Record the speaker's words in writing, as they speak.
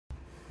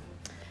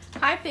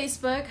Hi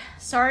Facebook,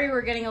 sorry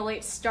we're getting a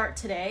late start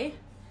today,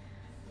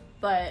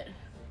 but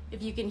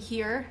if you can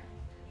hear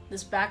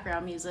this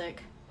background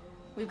music,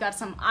 we've got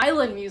some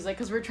island music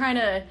because we're trying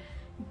to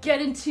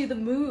get into the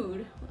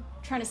mood,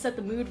 trying to set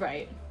the mood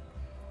right.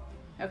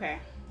 Okay,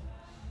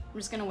 I'm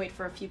just gonna wait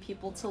for a few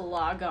people to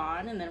log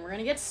on and then we're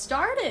gonna get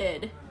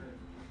started.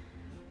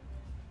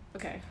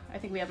 Okay, I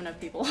think we have enough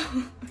people.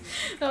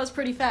 That was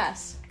pretty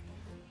fast.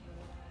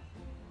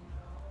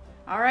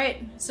 All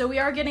right, so we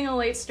are getting a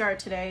late start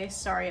today.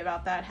 Sorry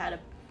about that, had a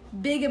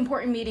big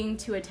important meeting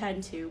to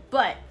attend to,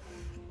 but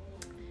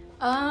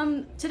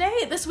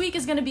this week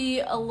is gonna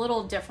be a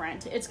little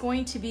different. It's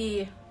going to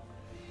be,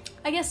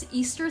 I guess,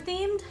 Easter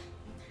themed.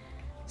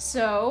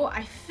 So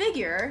I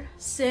figure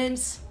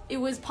since it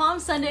was Palm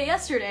Sunday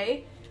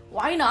yesterday,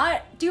 why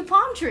not do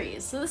palm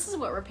trees? So this is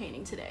what we're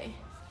painting today.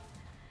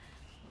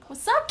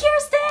 What's up,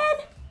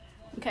 Kirsten?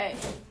 Okay.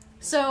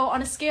 So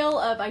on a scale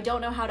of I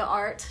don't know how to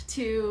art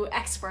to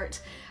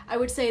expert, I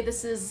would say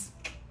this is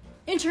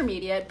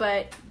intermediate,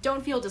 but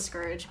don't feel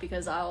discouraged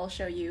because I'll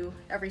show you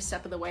every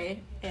step of the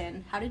way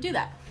in how to do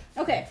that.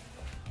 Okay,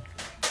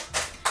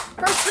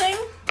 first thing,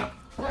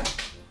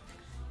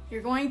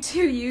 you're going to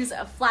use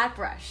a flat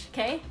brush,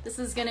 okay? This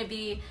is gonna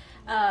be,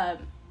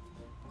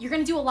 you're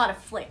gonna do a lot of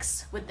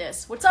flicks with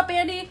this. What's up,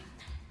 Andy?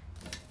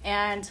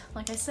 And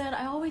like I said,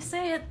 I always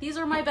say it, these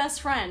are my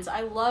best friends.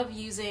 I love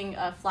using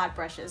flat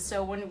brushes.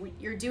 So when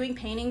you're doing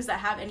paintings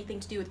that have anything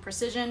to do with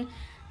precision,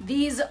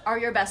 these are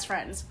your best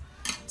friends.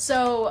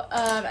 So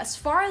as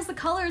far as the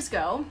colors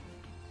go,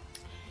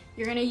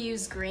 you're gonna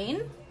use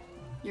green,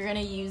 you're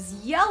gonna use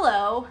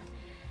yellow,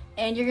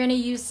 and you're gonna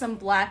use some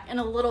black and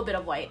a little bit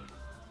of white.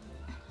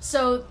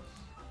 So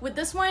with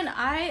this one,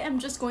 I am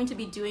just going to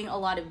be doing a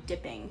lot of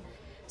dipping.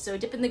 So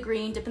dip in the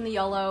green, dip in the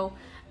yellow,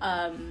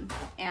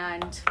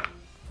 and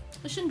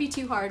it shouldn't be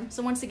too hard.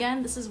 So once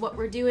again, this is what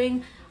we're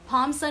doing.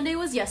 Palm Sunday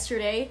was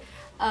yesterday.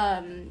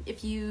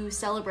 If you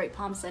celebrate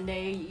Palm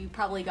Sunday, you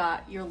probably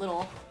got your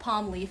little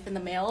palm leaf in the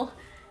mail.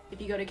 If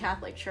you go to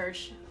Catholic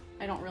church,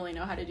 I don't really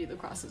know how to do the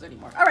crosses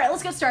anymore. All right,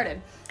 let's get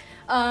started.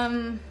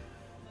 I'm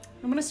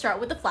gonna start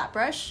with the flat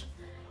brush.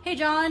 Hey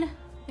John,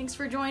 thanks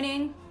for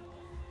joining.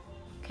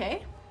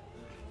 Okay.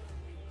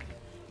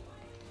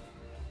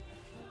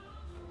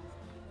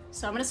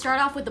 So I'm gonna start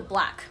off with the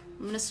black.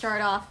 I'm gonna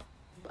start off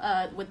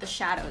with the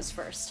shadows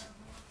first.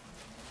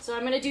 So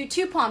I'm gonna do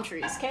 2 palm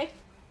trees, okay?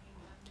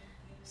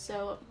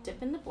 So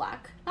dip in the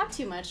black, not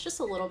too much, just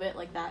a little bit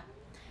like that.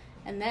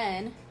 And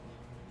then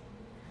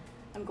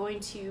I'm going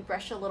to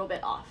brush a little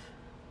bit off,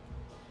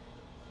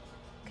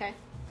 okay?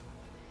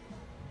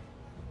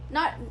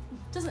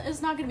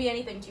 It's not gonna be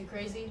anything too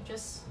crazy,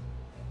 just,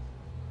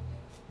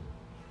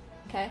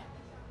 okay?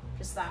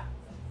 Just that.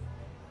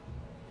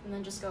 And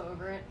then just go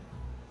over it.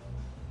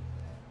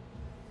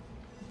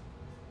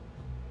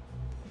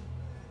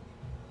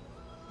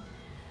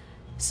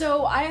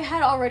 So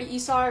you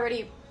saw I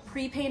already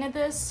pre-painted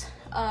this.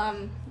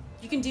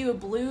 You can do a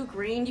blue,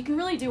 green, you can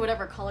really do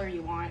whatever color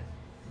you want.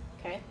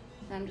 Okay,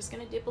 and I'm just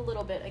gonna dip a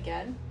little bit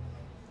again.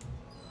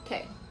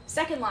 Okay,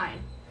 second line.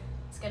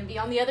 It's gonna be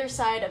on the other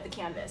side of the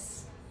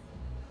canvas.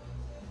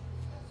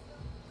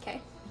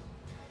 Okay.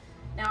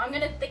 Now I'm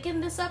gonna thicken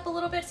this up a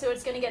little bit so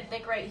it's gonna get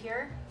thick right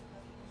here.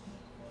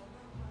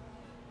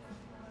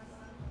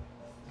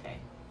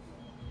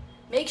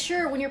 Make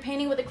sure when you're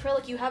painting with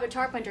acrylic you have a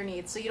tarp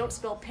underneath so you don't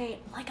spill paint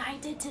like I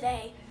did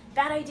today.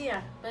 Bad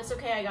idea, but it's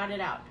okay, I got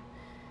it out.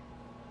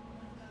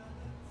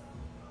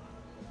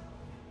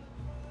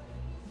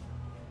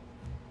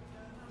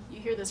 You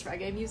hear this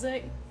reggae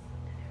music?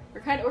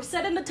 We're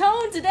setting the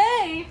tone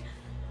today.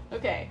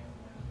 Okay.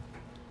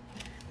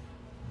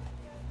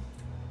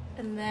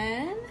 And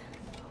then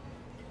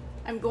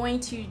I'm going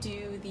to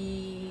do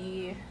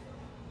the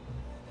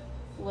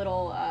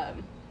little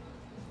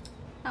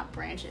not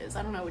branches,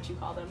 I don't know what you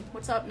call them.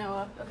 What's up,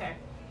 Noah? Okay.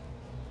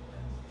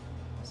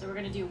 So we're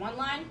gonna do 1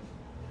 line.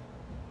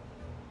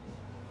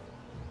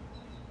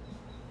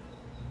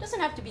 Doesn't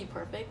have to be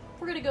perfect.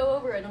 We're gonna go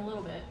over it in a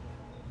little bit.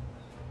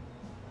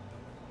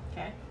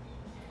 Okay.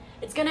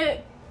 It's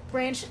gonna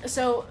branch,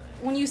 so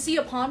when you see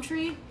a palm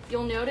tree,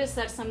 you'll notice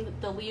that some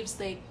of the leaves,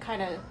 they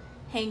kind of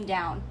hang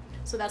down.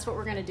 So that's what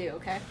we're gonna do,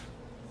 okay?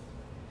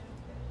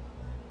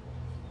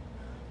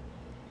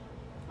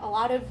 A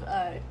lot of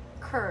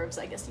curves,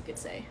 I guess you could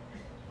say.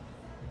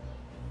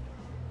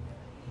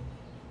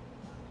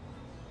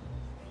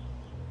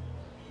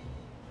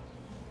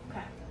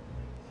 Okay.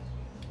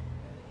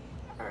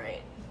 All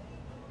right.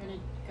 We're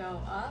gonna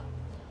go up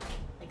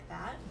like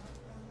that.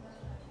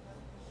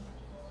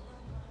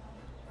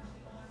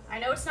 I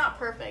know it's not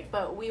perfect,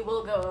 but we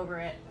will go over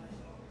it.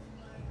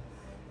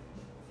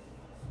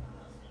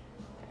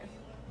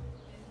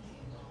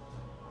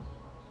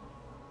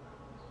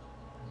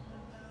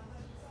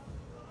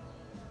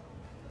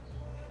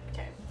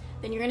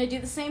 Then you're gonna do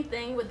the same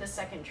thing with the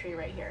second tree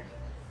right here.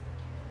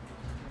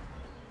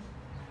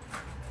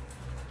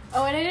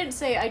 Oh, and I didn't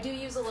say, I do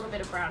use a little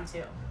bit of brown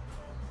too.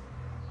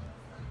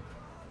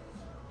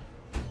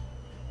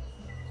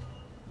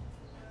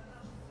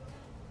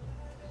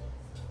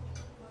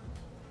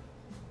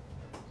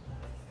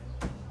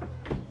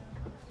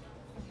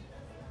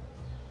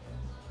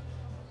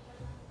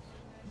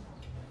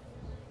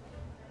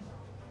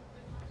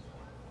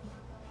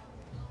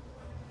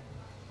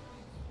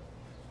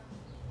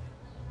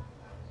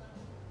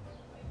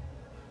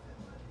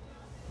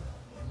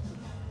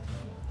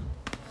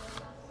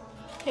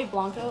 Hey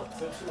Blanco,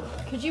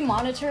 could you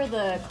monitor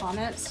the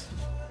comments?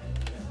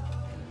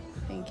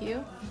 Thank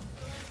you.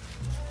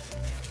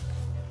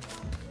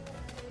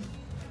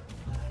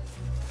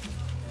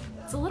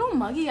 It's a little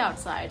muggy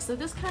outside, so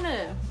this kind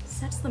of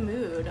sets the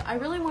mood. I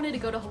really wanted to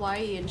go to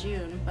Hawaii in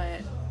June,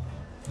 but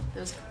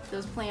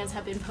those plans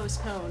have been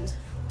postponed.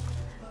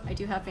 I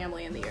do have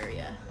family in the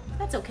area.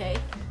 That's okay.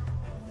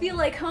 Feel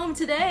like home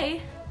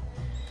today.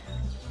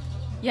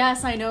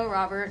 Yes, I know,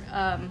 Robert.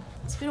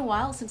 It's been a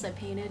while since I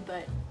painted,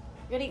 but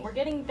we're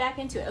getting back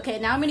into it. Okay,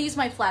 now I'm gonna use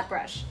my flat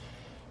brush,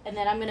 and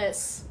then I'm gonna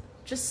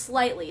just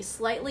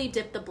slightly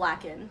dip the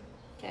black in,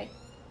 okay?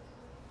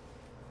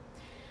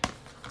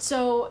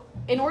 So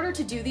in order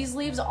to do these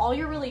leaves, all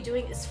you're really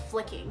doing is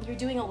flicking. You're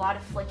doing a lot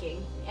of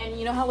flicking. And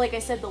you know how, like I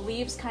said, the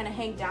leaves kind of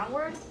hang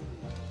downward?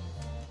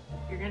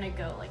 You're gonna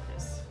go like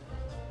this.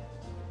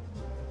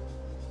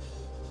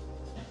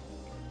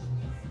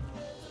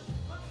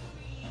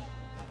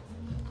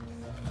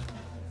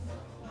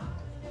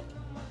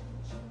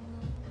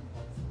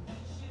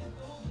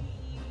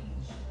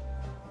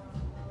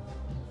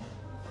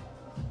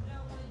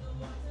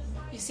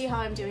 You see how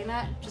I'm doing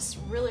that? Just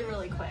really,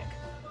 really quick.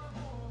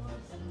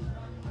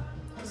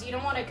 Because you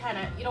don't want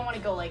to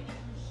go like,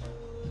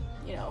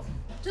 you know,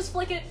 just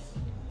flick it.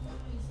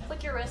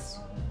 Flick your wrist.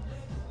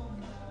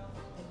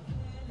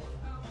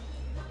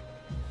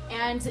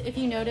 And if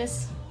you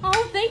notice,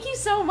 oh, thank you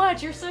so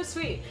much. You're so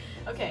sweet.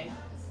 Okay,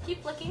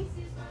 keep flicking.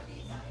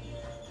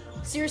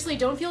 Seriously,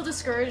 don't feel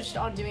discouraged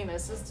on doing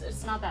this.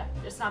 It's not that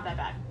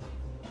bad.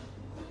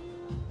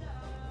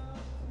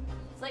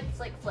 Flick,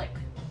 flick, flick.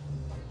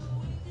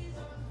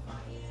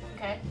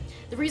 Okay.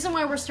 The reason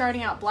why we're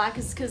starting out black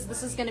is because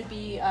this is going to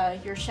be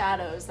your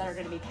shadows that are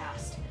going to be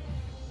cast.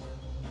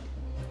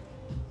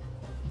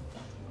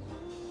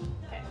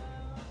 Okay.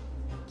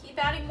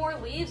 Keep adding more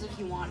leaves if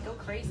you want. Go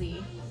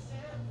crazy.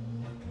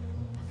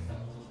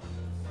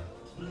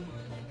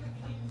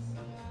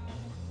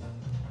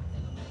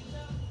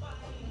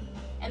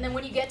 And then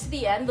when you get to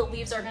the end, the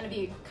leaves are going to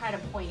be kind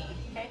of pointy,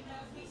 okay?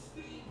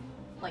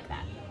 Like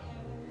that.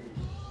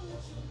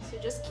 So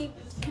just keep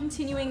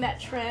continuing that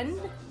trend.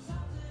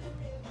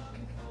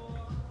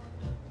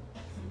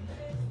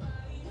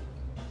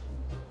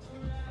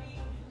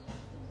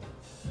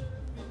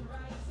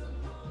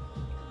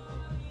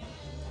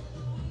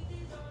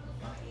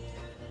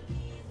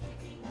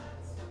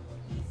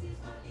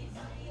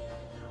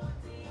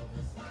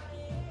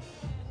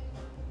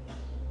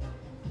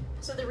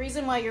 So the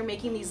reason why you're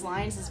making these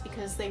lines is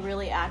because they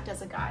really act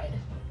as a guide.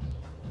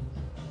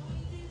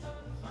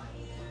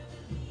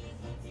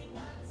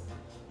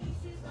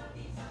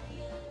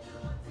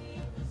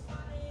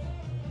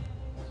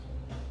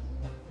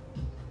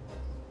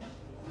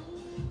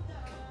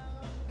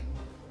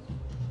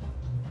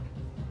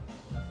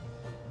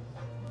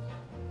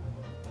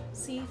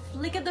 See,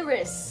 flick at the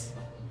wrist.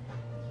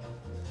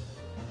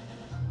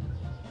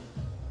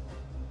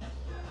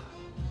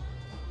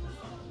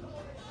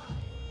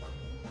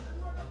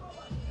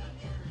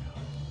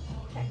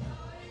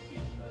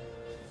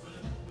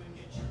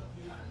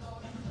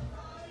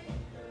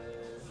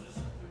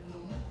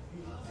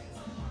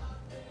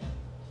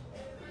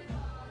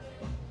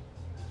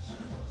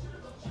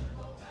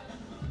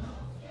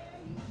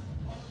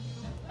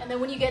 And then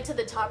when you get to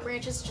the top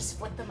branches, just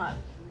flick them up.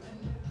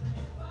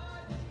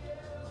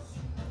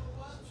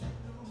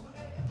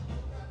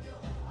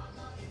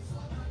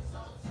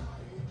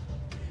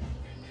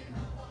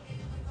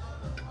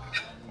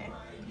 Okay.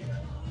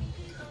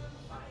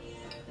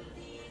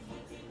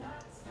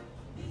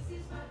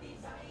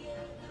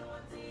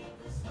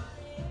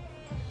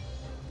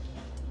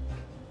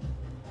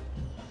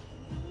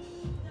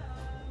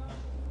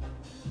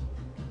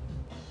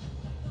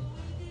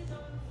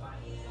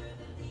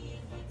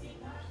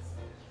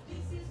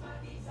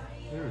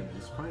 There it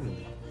is,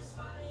 finally.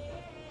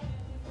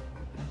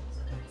 So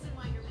the reason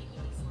why you're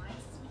making these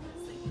lines is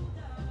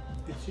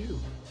because It's you.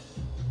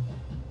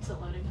 Is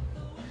it loading?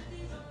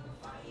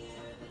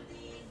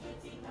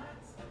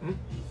 Hmm?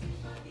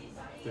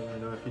 Don't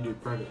even know if you do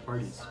private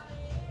parties.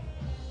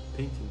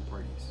 Painting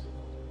parties.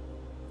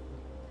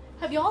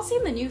 Have you all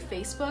seen the new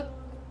Facebook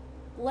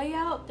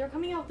layout? They're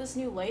coming out with this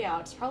new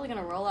layout. It's probably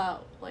gonna roll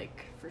out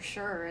like for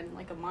sure in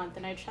like a month.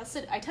 And I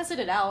tested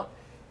it out.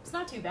 It's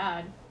not too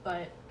bad,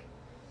 but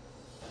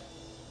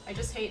I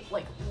just hate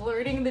like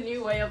learning the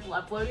new way of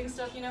uploading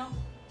stuff, you know?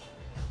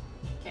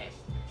 Okay,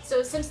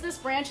 so since this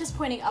branch is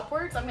pointing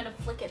upwards, I'm gonna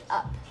flick it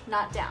up,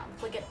 not down.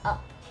 Flick it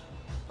up,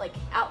 like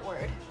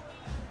outward.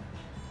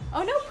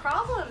 Oh, no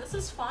problem. This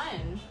is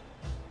fun.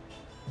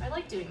 I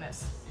like doing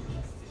this.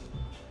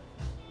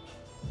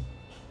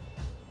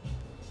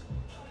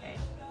 Okay.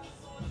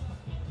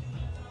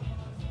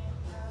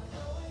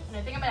 And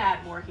I think I'm gonna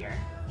add more here.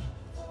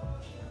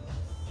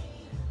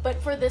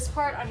 But for this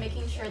part, I'm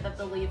making sure that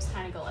the leaves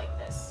kind of go like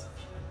this.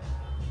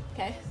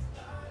 Okay?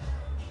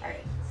 All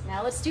right,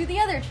 now let's do the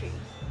other tree.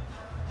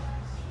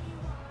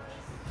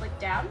 Flick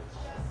down.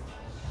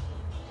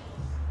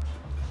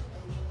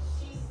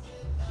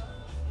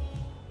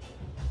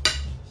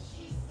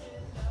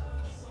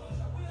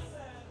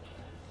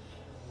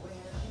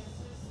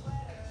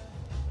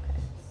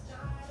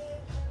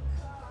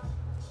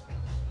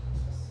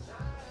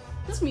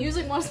 This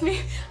music wants me.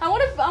 I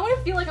want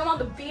to feel like I'm on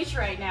the beach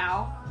right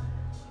now.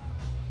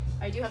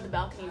 I do have the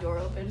balcony door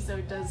open, so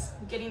it does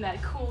getting that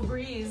cool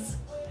breeze,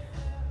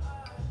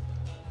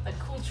 that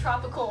cool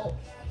tropical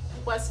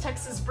West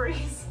Texas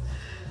breeze.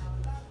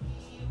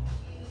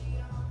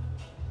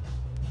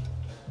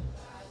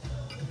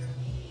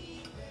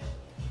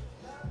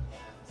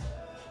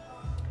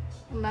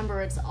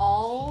 Remember, it's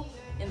all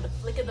in the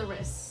flick of the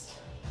wrist.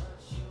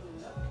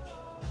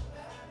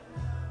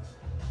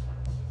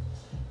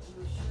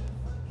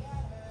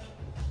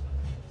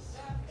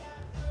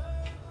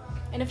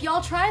 And if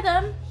y'all try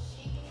them,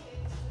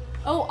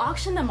 oh,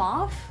 auction them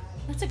off?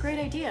 That's a great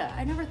idea.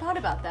 I never thought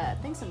about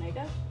that. Thanks,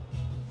 Omega.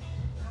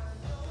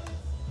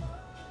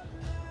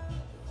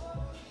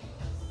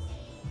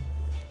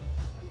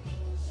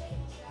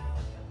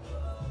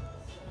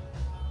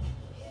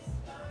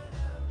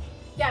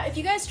 Yeah, if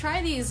you guys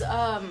try these,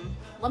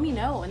 let me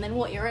know, and then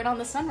we'll air it on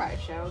the Sunrise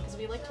show, because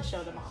we like to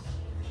show them off.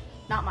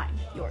 Not mine,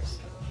 yours.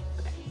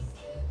 Okay.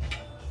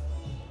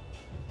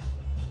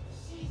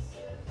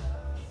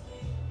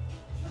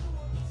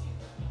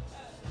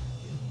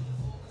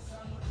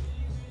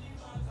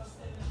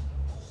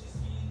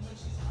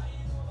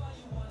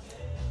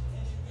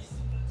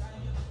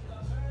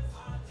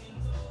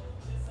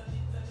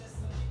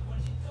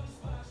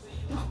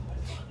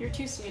 You're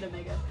too sweet,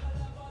 Omega.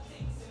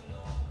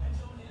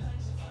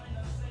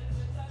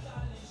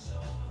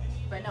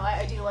 But no,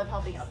 I do love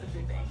helping out the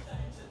food bank.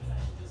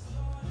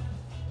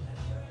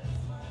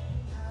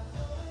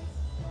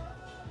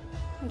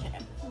 Okay.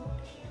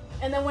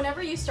 And then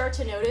whenever you start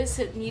to notice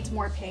it needs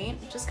more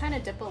paint, just kind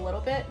of dip a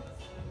little bit.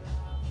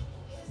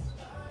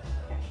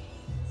 Okay.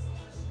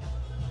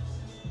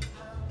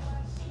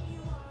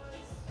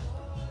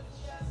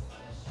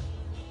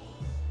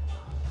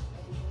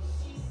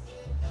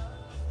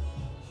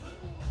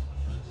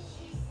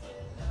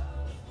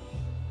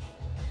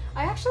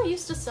 I actually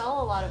used to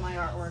sell a lot of my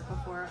artwork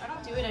before. I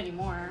don't do it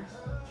anymore.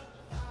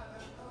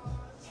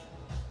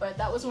 But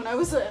that was when I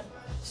was a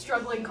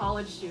struggling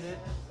college student.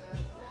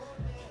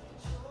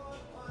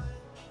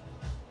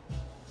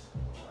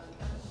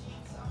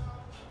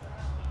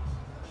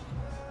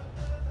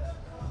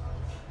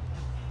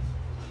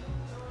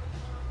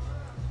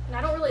 And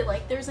I don't really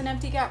like there's an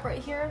empty gap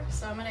right here,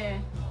 so I'm gonna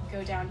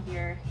go down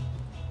here,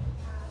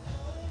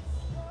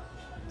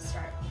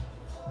 start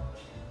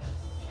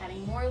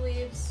adding more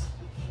leaves.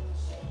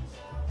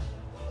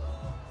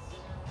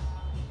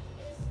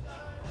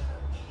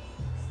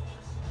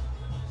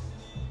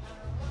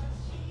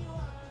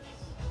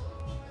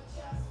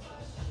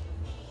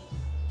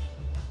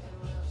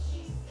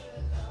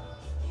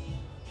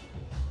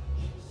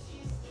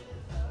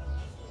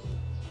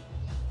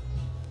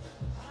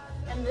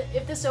 And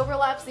if this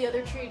overlaps the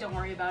other tree, don't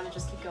worry about it,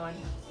 just keep going.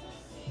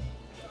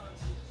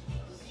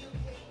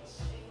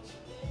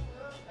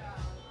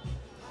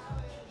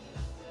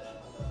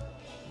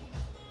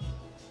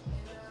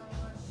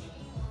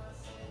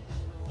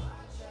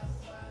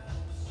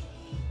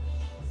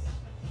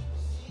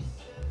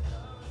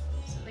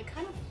 So they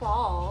kind of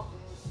fall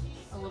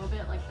a little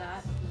bit like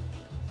that.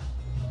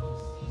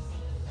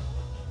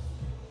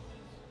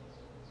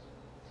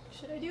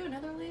 Should I do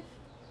another leaf?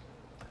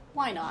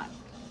 Why not?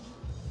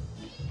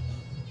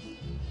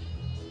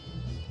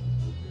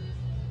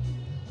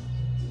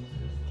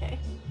 Okay,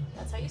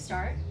 that's how you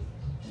start,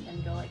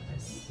 and go like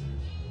this.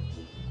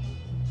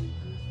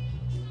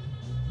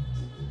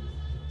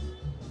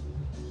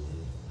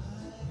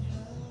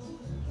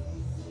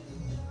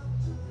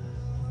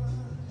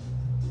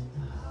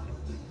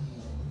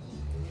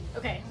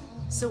 Okay,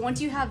 so once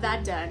you have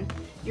that done,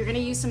 you're gonna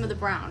use some of the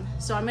brown.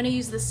 So I'm gonna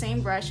use the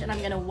same brush and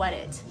I'm gonna wet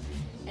it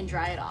and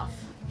dry it off.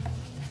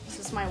 This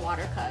is my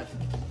water cup.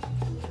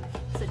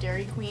 It's a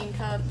Dairy Queen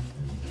cup,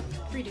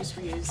 reduce,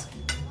 reuse.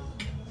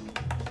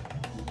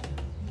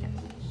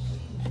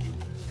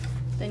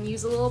 Then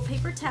use a little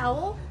paper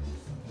towel.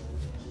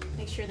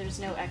 Make sure there's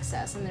no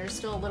excess, and there's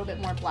still a little bit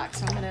more black,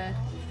 so I'm gonna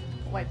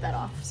wipe that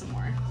off some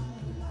more.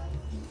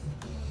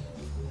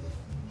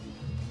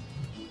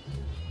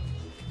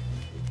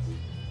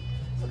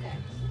 Okay,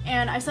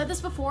 and I said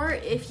this before,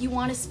 if you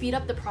want to speed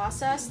up the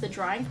process, the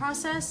drying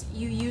process,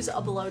 you use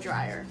a blow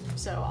dryer.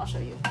 So I'll show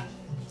you.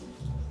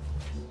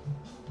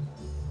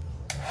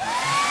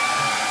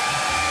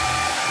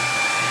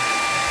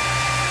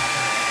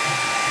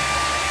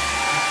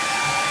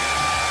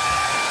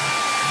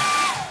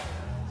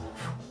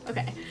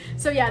 Okay,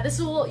 so yeah,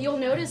 you'll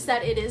notice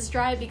that it is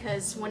dry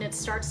because when it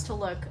starts to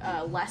look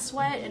less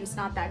wet and it's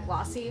not that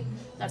glossy,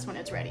 that's when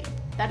it's ready.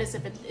 That is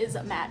if it is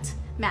a matte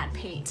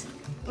paint.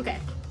 Okay,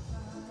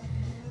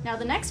 now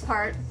the next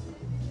part,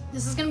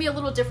 this is gonna be a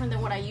little different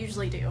than what I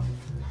usually do.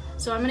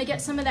 So I'm gonna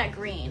get some of that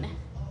green,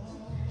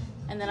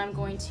 and then I'm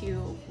going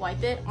to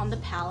wipe it on the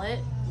palette,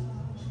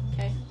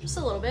 okay, just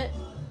a little bit.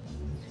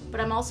 But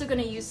I'm also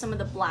gonna use some of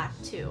the black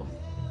too,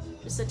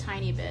 just a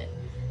tiny bit,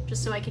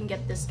 just so I can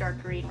get this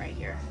dark green right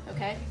here,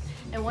 okay?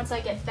 And once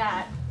I get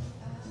that,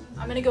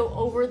 I'm gonna go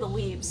over the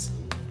leaves.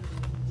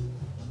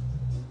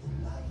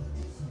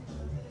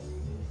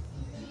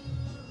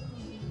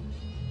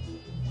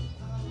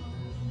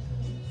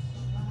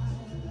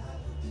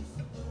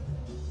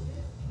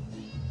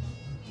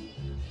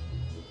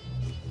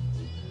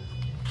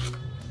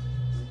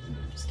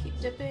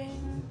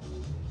 dipping.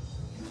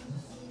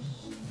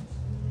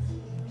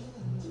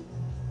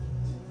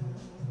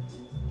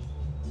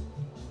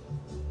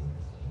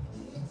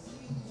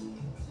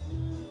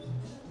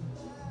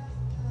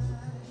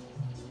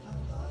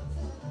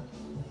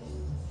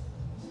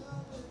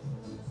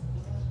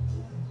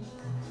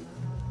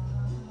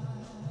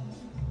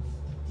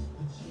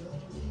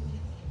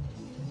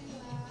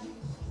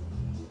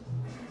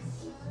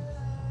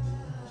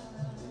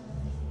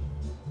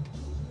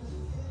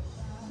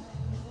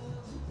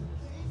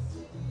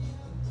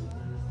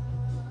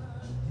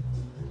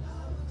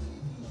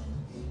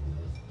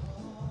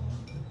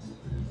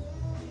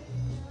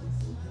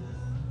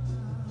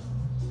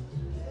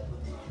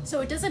 So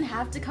it doesn't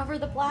have to cover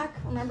the black.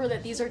 Remember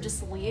that these are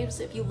just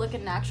leaves. If you look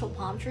at an actual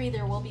palm tree,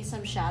 there will be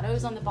some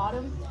shadows on the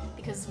bottom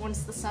because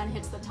once the sun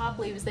hits the top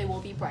leaves, they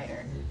will be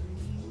brighter.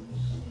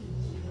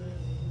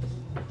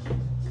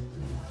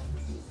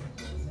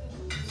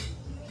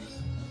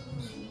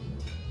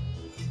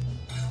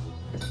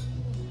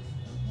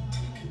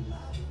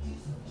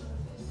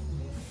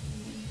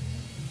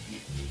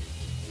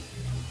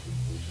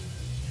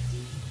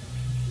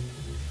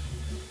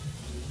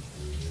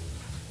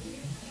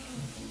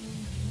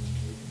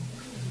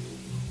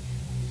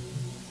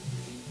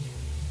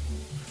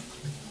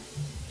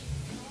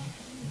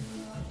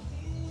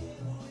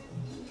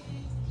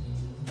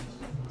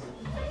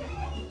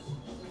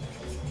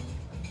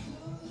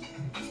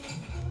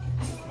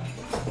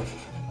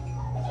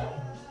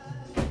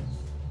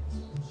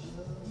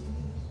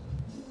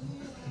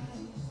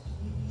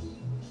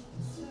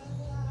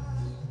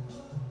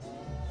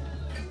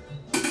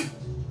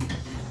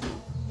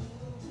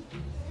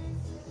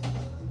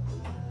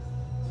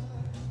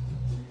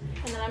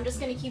 I'm just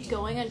gonna keep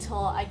going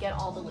until I get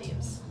all the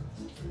leaves.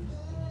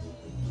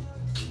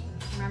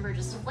 Remember,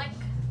 just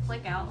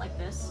flick out like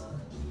this.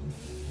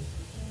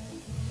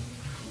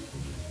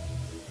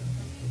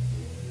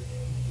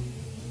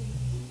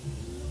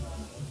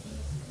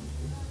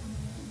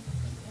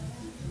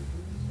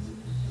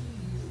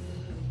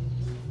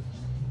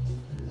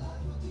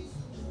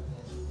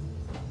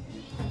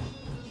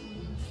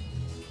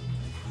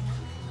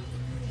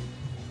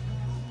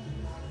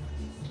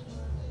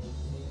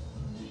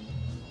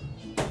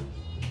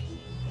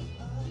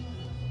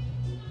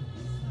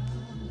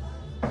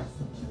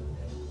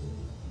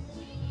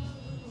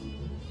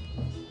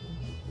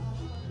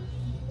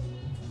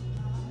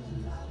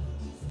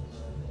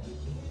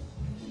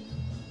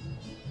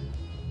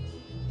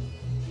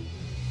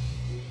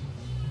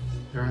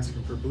 They're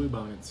asking for blue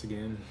bonnets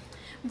again.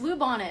 Blue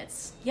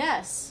bonnets.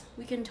 Yes,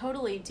 we can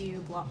totally do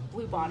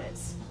blue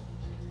bonnets.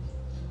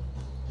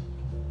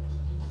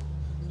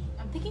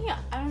 I'm thinking,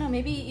 I don't know,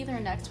 maybe either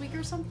next week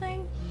or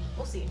something?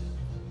 We'll see.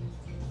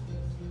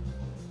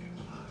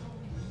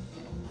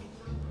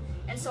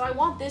 And so I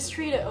want this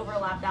tree to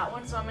overlap that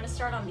one, so I'm going to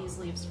start on these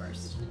leaves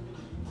first.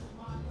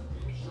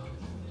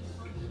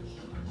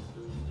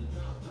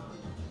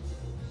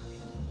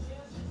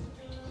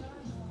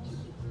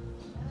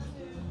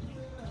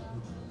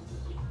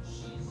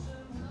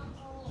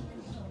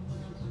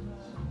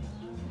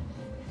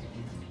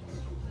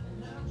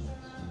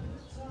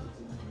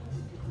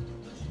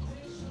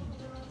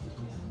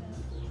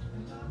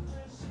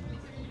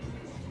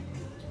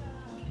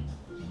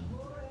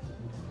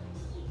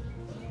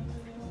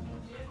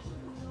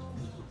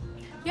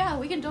 Yeah,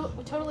 we can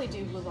totally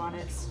do blue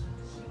bonnets.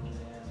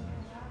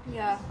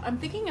 Yeah, I'm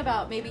thinking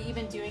about maybe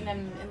even doing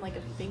them in like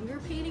a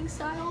finger painting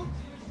style.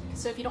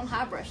 So if you don't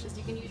have brushes,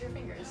 you can use your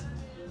fingers.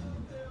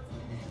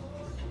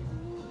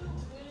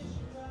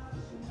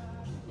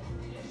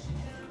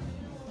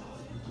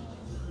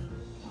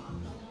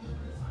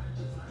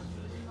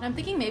 And I'm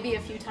thinking maybe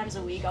a few times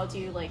a week I'll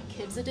do like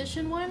kids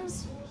edition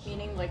ones,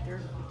 meaning like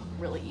they're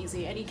really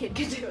easy. Any kid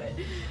can do it.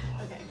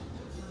 Okay.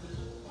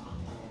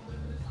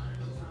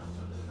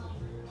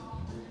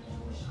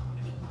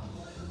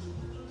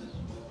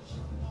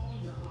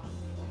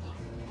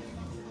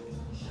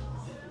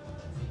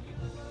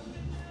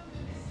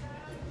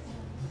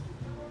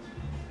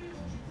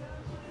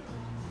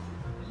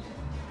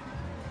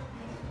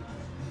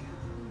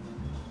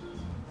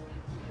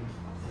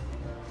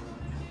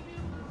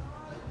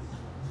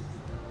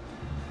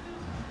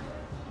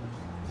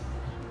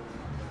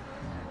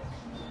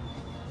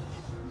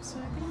 So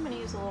I think I'm going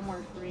to use a little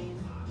more green.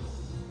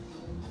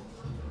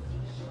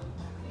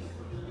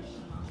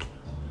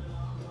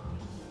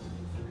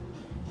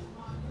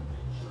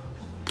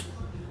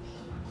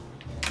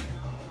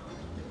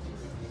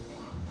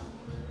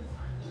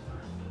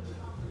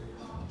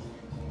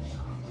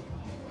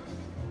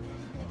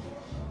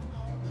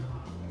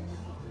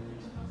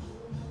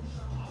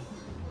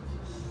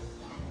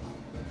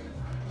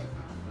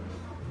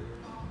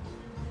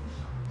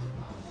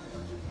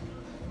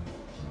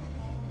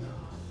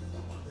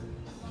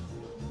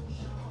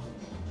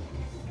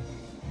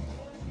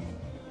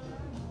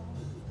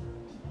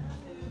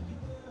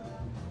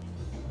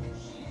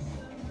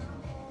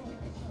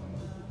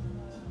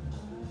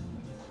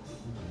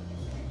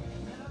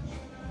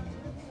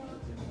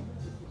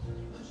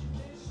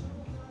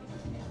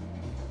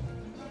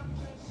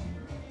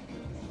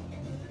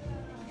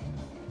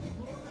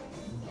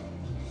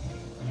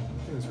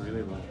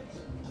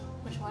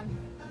 one?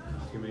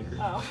 Coffee maker.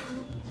 Oh.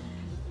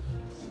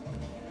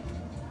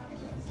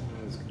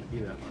 It's gonna be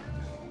that one.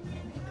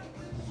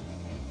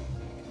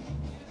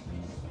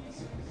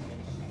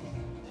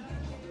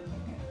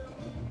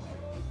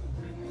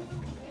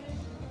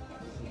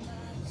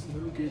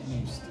 Slow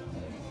getting used to.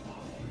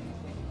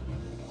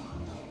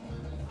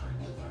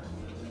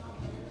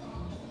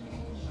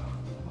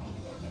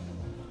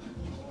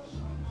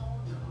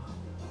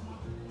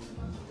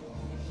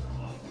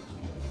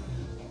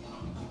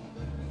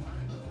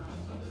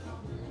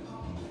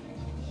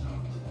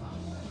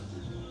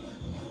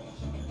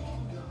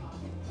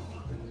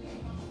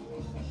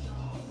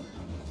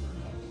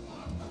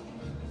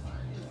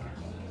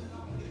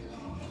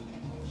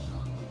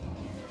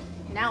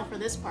 Now for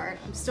this part,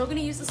 I'm still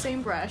gonna use the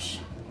same brush.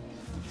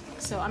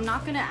 So I'm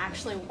not gonna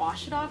actually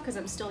wash it off because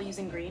I'm still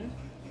using green.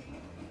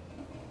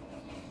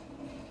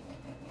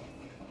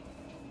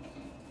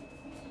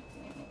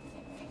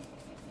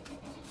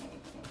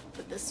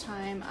 But this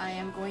time I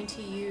am going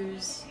to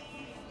use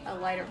a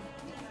lighter.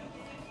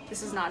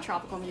 This is not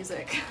tropical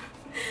music,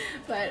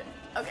 but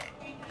okay.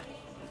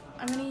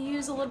 I'm gonna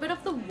use a little bit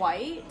of the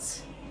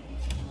white.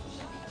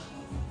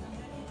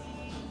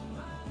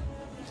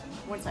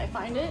 Once I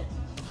find it.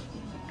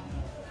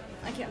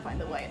 I can't find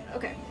the white.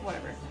 Okay,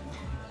 whatever.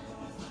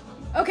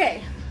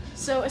 Okay,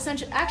 so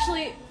essentially,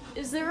 actually,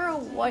 is there a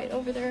white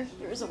over there?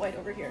 There is a white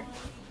over here.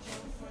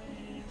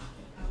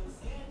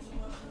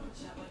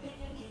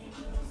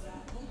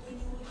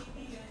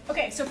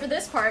 Okay, so for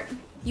this part,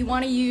 you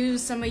want to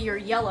use some of your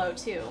yellow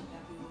too.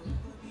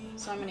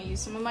 So I'm going to use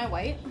some of my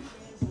white.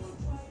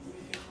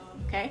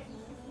 Okay.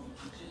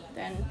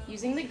 Then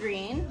using the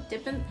green,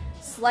 dip in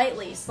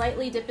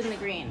slightly dip in the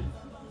green.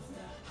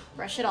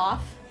 Brush it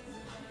off.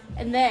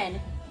 And then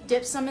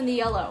dip some in the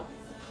yellow.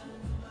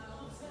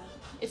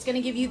 It's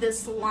gonna give you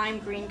this lime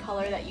green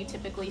color that you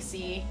typically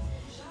see.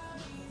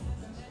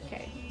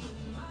 Okay,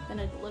 then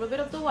a little bit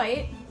of the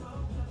white.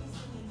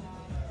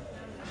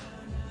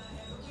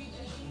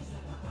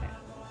 Okay.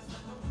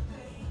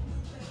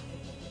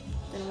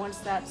 Then once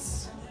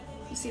that's,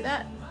 you see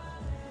that?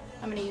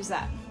 I'm gonna use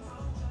that.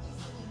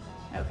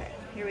 Okay,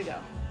 here we go.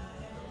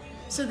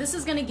 So this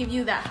is gonna give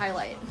you that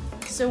highlight.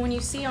 So when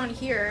you see on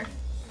here,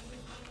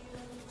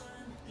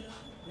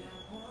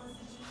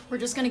 we're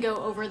just gonna go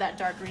over that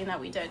dark green that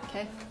we did,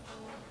 okay?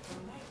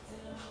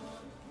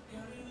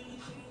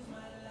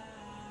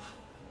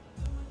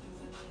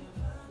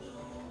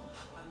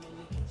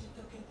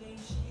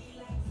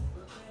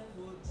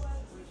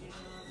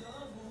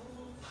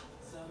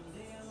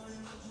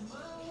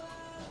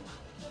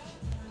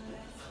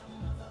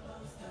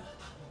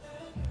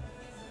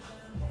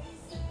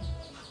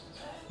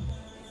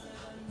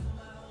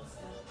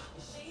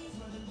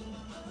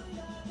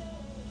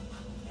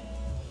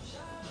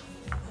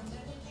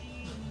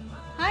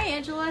 Hi,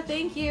 Angela,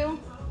 thank you.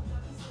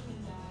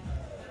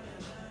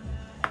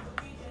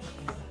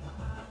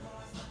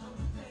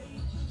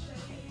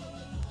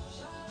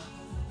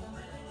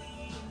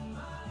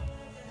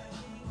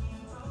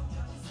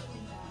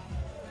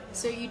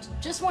 So you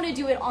just want to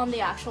do it on the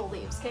actual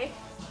leaves, okay?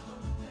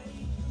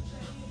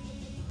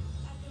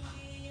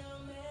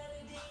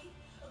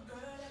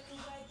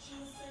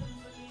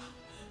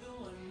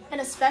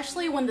 And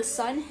especially when the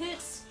sun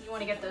hits, you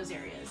want to get those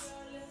areas.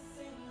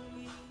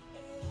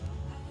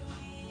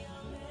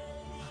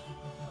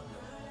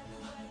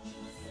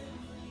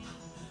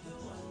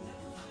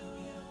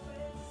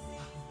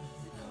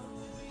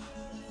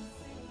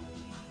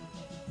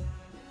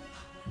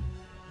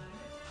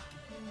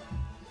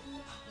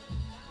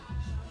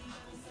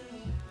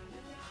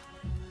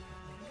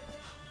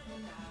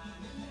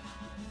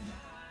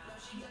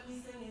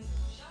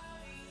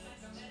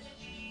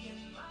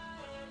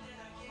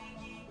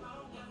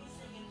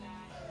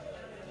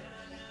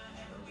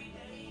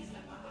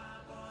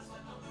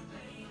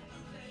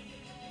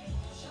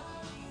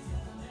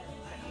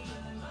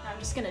 I'm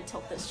just gonna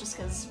tilt this just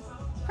because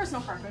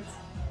personal preference.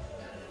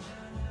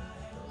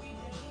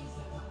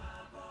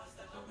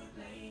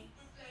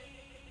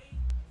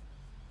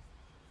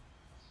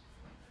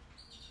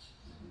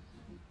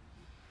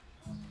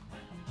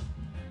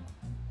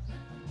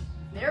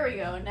 There we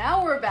go.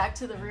 Now we're back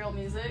to the real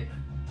music.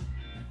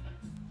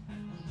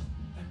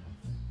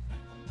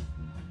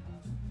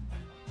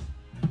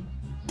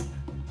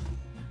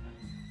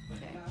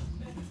 Okay.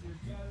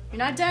 You're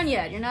not done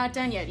yet. You're not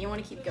done yet. You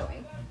want to keep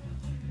going.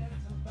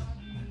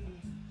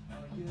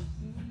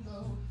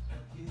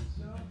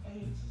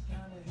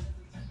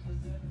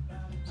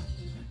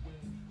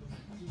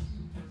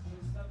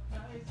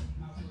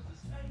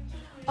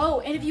 Oh,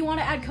 and if you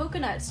want to add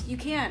coconuts, you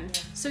can.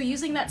 So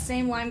using that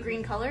same lime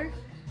green color,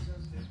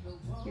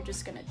 you're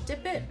just gonna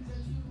dip it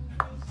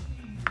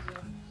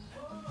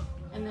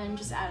and then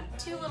just add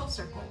 2 little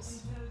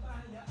circles.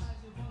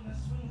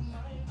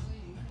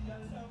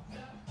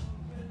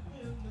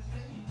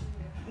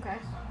 Okay.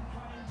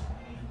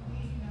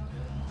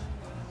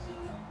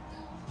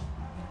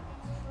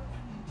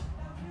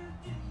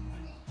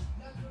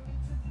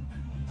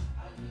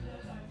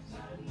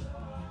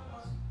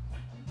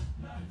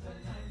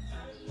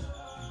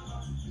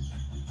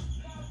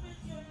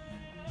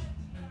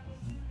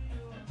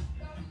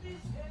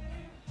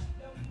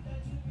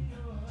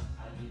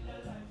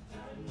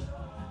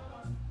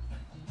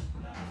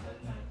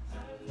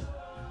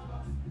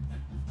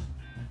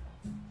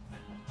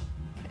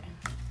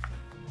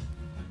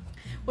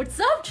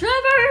 What's up,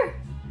 Trevor?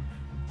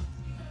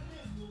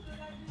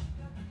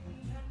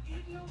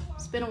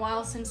 It's been a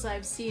while since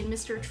I've seen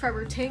Mr.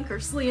 Trevor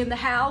Tankersley in the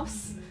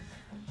house.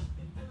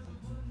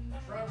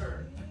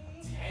 Trevor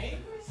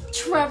Tankersley?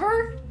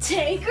 Trevor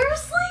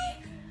Tankersley?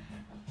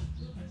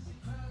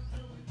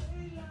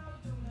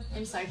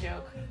 Inside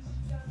joke.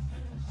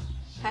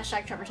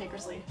 Hashtag Trevor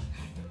Tankersley.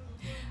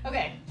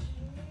 Okay.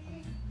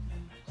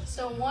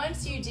 So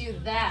once you do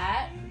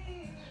that,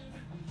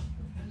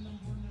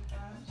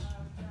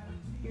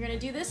 you're gonna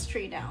do this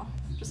tree now.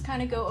 Just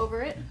kind of go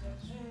over it.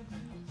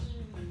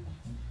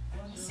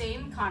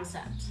 Same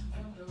concept.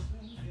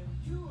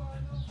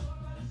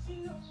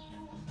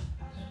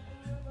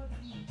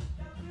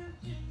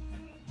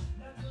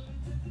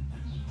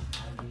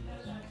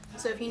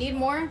 So if you need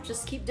more,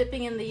 just keep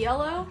dipping in the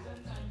yellow.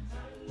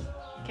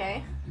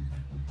 Okay.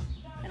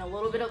 And a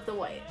little bit of the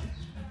white.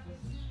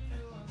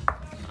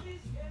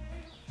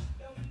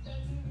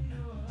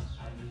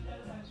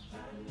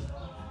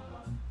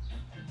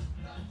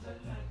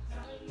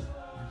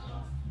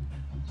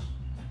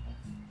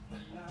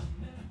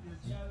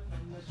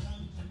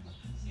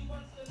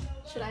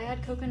 Should I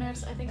add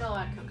coconuts? I think I'll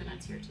add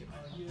coconuts here too.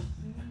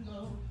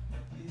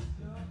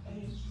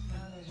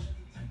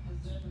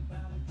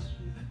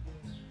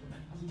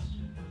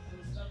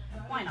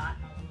 Why not?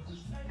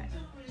 Okay.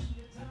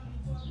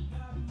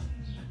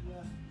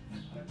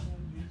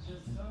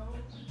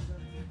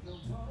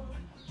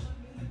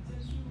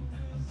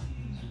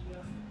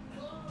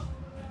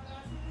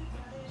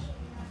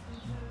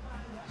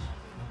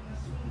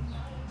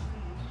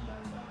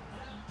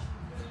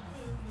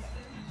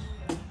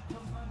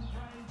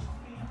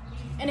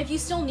 And if you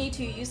still need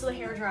to, use the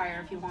hair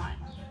dryer if you want.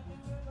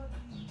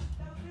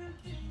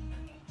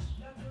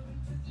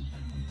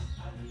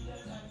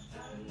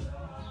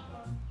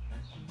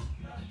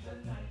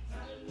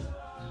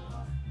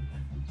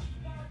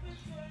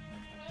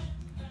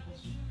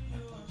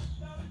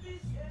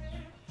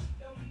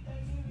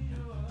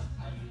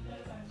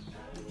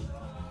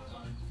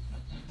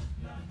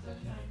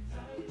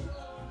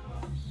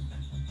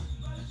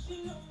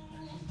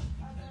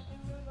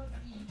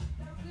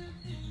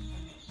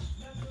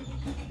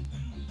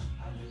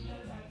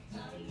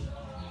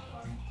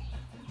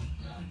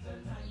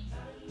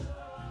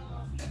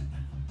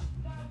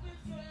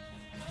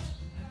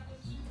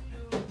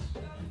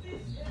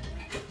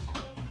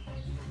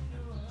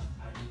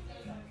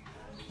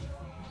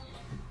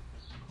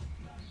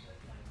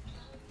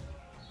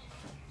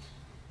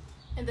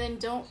 And then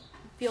don't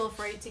feel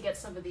afraid to get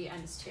some of the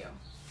ends too.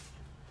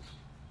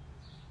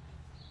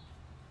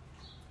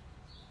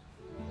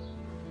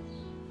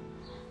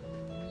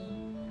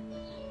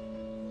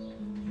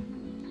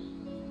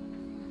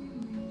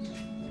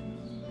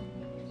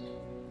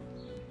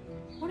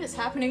 What is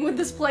happening with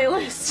this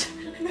playlist?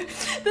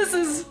 This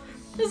is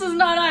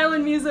not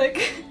island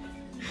music.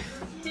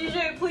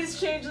 DJ, please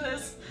change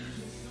this.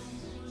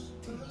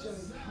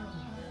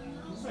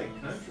 It's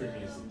like country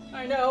music.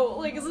 I know,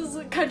 like, is this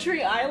a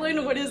country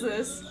island? What is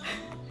this?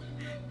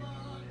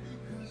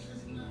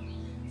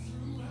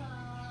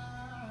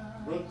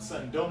 Roots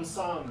and dumb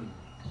song.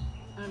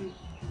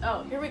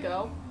 Oh, here we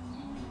go.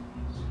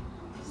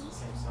 It's the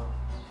same song.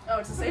 Oh,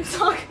 it's the same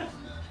song.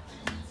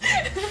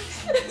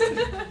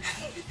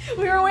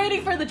 We were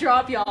waiting for the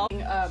drop, y'all.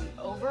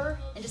 Over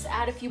and just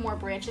add a few more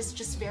branches,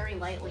 just very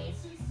lightly.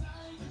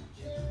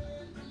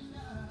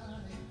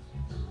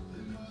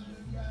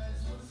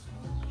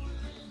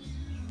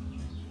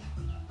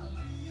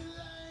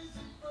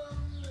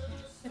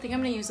 I think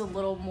I'm gonna use a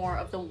little more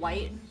of the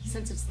white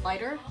since it's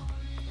lighter.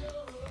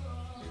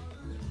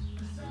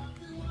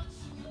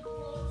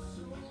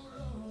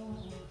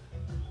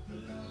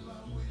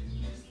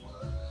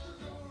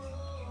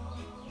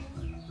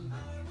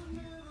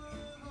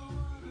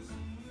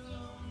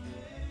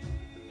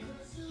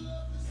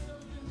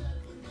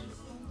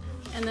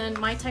 And then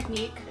my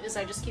technique is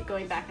I just keep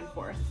going back and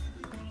forth.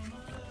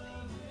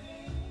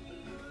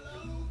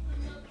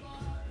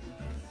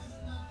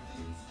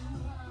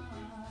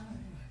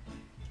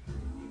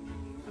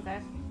 Okay,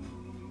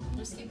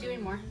 just keep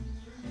doing more.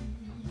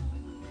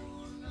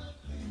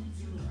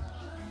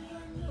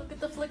 Look at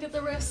the flick of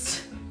the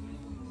wrist.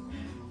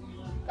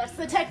 That's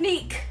the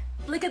technique.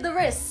 Flick of the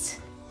wrist.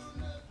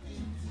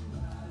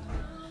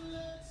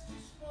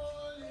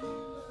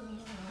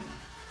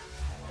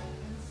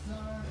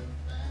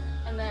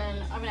 And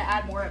then I'm gonna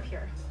add more up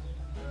here.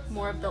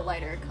 More of the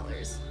lighter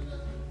colors.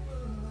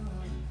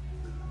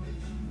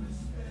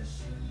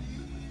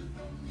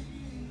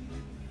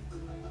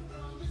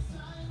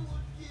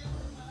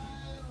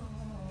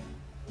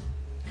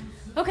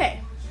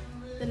 Okay,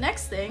 the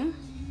next thing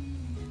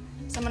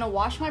is I'm gonna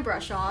wash my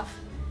brush off.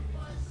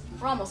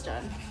 We're almost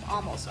done.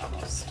 Almost.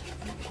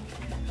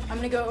 I'm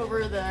gonna go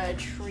over the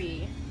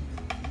tree.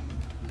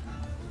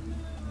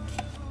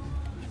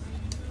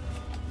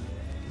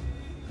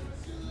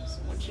 So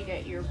once you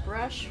get your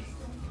brush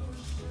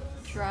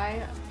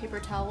dry, paper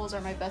towels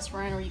are my best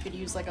friend, or you could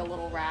use like a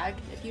little rag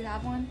if you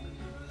have one.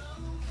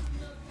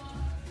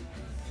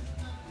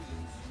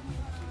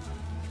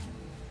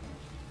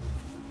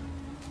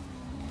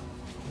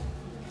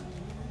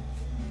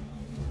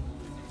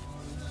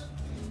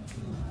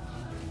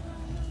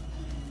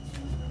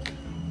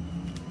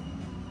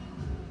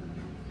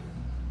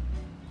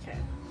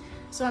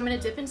 So I'm gonna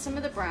dip in some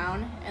of the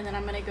brown, and then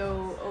I'm gonna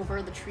go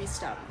over the tree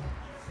stump.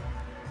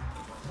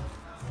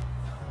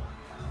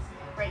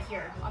 Right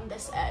here, on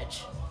this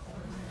edge.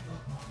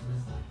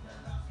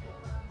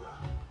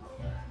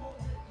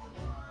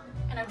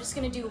 And I'm just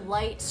gonna do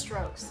light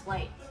strokes,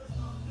 light.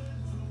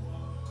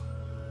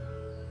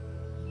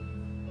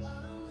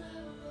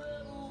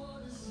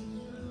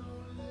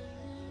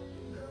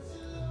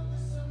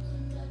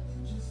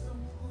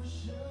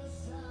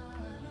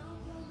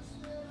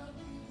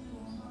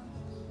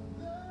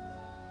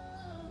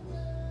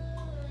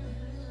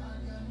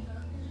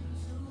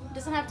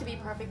 It doesn't have to be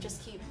perfect,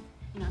 just keep,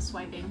 you know,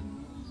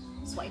 swiping.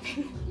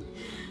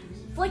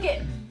 Flick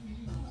it.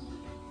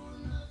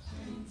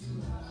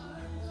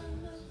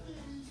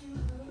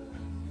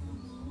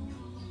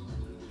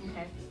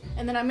 Okay,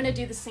 and then I'm gonna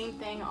do the same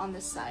thing on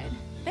this side.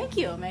 Thank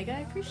you, Omega, I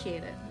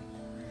appreciate it.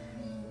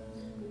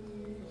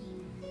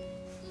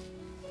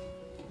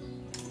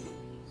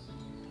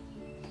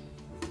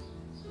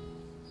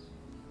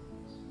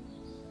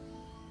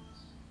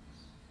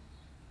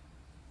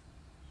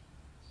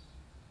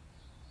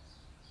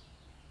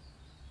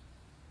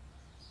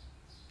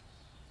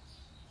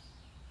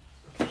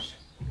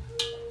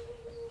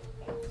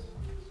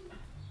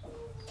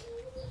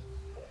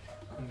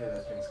 Yeah,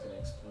 that thing's gonna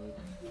explode.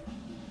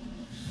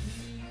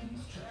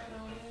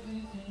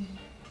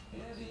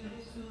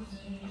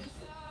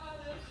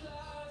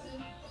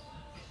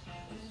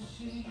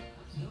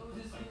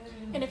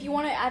 And if you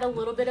want to add a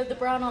little bit of the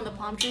brown on the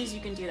palm trees, you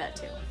can do that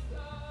too.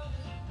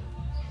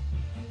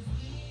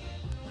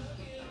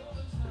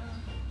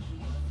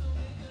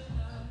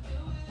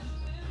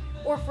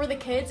 Or for the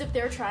kids, if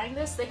they're trying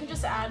this, they can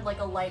just add like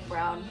a light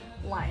brown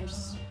line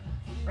just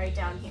right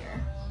down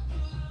here,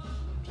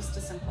 just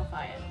to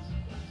simplify it.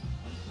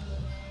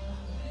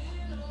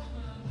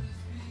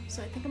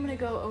 So I think I'm gonna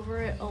go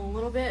over it a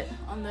little bit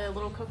on the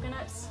little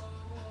coconuts.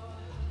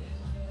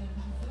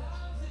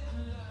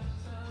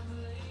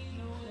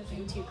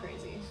 Nothing too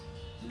crazy.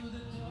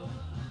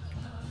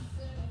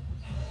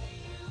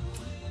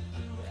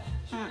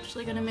 I'm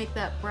actually gonna make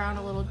that brown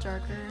a little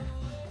darker.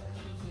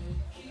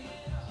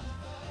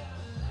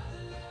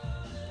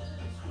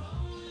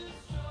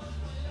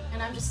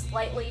 And I'm just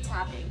slightly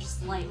tapping,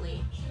 just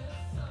lightly.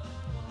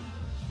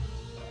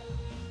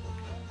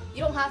 You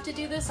don't have to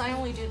do this, I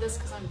only do this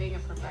because I'm being a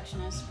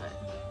perfectionist, but...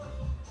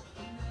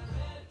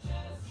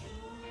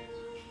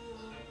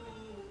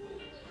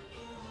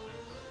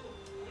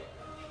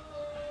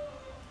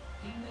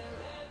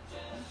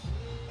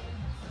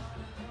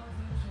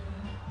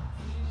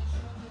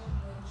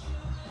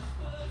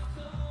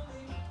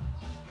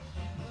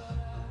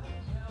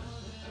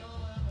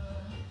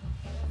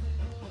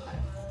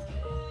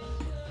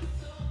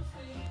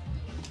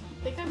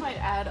 I think I might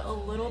add a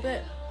little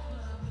bit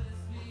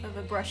of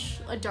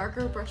a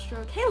darker brush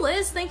stroke. Hey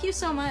Liz, thank you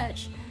so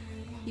much.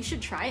 You should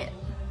try it.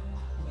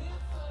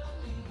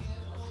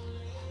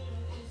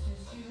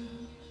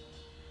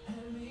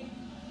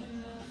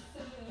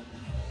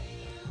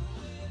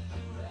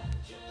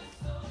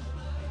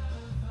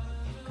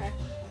 Okay.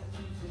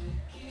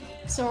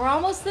 So we're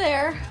almost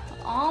there.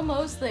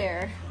 Almost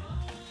there.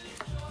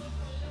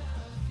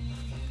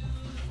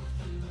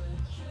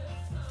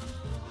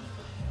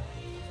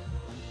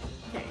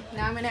 Okay,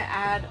 now I'm gonna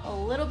add a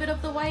little bit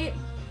of the white.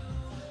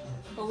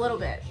 A little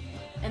bit,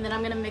 and then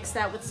I'm gonna mix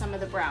that with some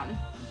of the brown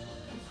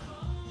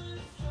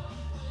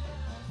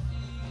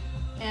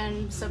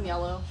and some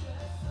yellow.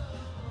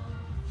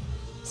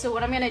 So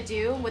what I'm gonna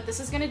do, what this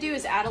is gonna do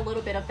is add a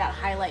little bit of that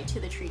highlight to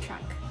the tree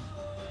trunk.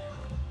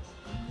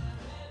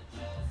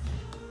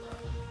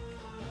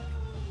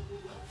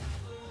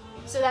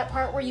 So that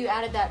part where you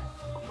added that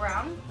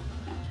brown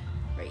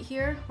right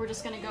here, we're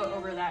just gonna go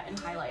over that and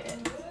highlight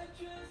it.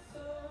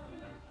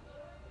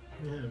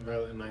 Yeah,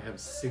 Violet and I have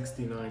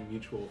 69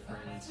 mutual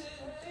friends.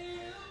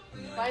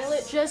 Nice.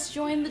 Violet just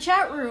joined the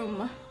chat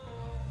room.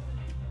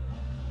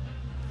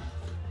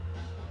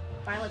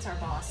 Violet's our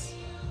boss.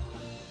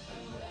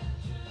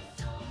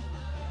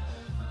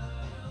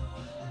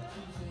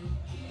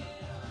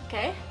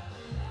 Okay,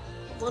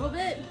 a little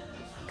bit,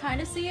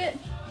 kind of see it.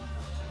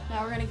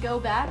 Now we're gonna go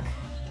back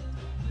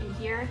in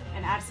here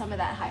and add some of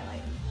that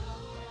highlight.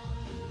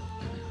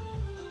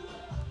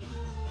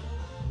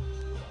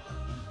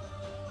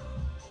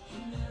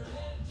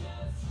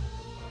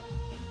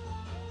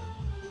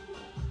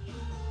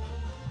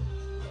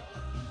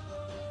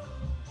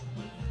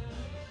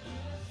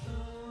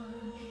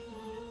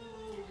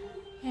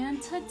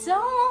 And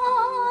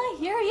ta-da!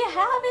 Here you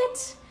have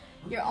it!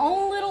 Your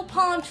own little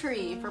palm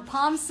tree for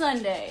Palm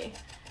Sunday.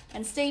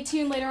 And stay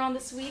tuned later on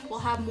this week. We'll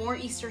have more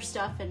Easter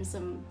stuff and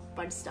some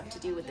fun stuff to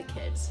do with the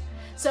kids.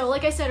 So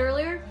like I said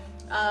earlier,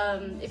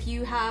 if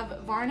you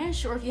have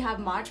varnish or if you have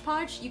Mod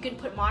Podge, you can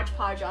put Mod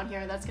Podge on here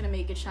and that's gonna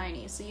make it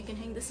shiny. So you can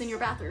hang this in your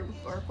bathroom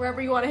or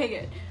wherever you wanna hang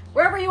it.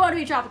 Wherever you wanna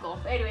be tropical.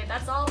 But anyway,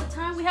 that's all the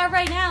time we have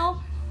right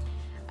now.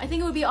 I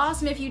think it would be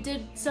awesome if you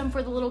did some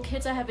for the little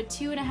kids. I have a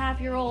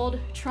 2.5-year-old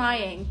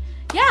trying.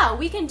 Yeah,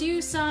 we can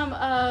do some,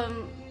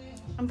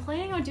 I'm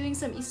planning on doing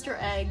some Easter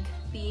egg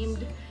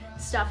themed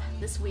stuff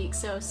this week,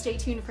 so stay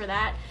tuned for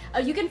that.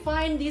 You can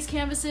find these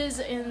canvases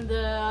in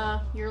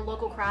your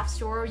local craft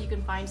store. You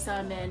can find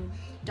some in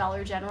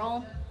Dollar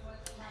General,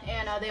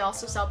 and they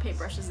also sell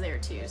paintbrushes there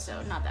too,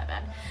 so not that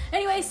bad.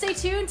 Anyway, stay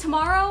tuned.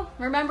 Tomorrow,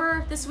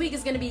 remember, this week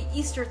is going to be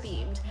Easter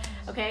themed,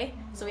 okay?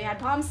 So we had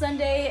Palm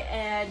Sunday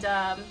and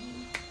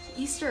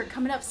Easter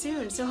coming up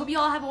soon, so hope you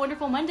all have a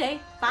wonderful Monday.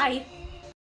 Bye!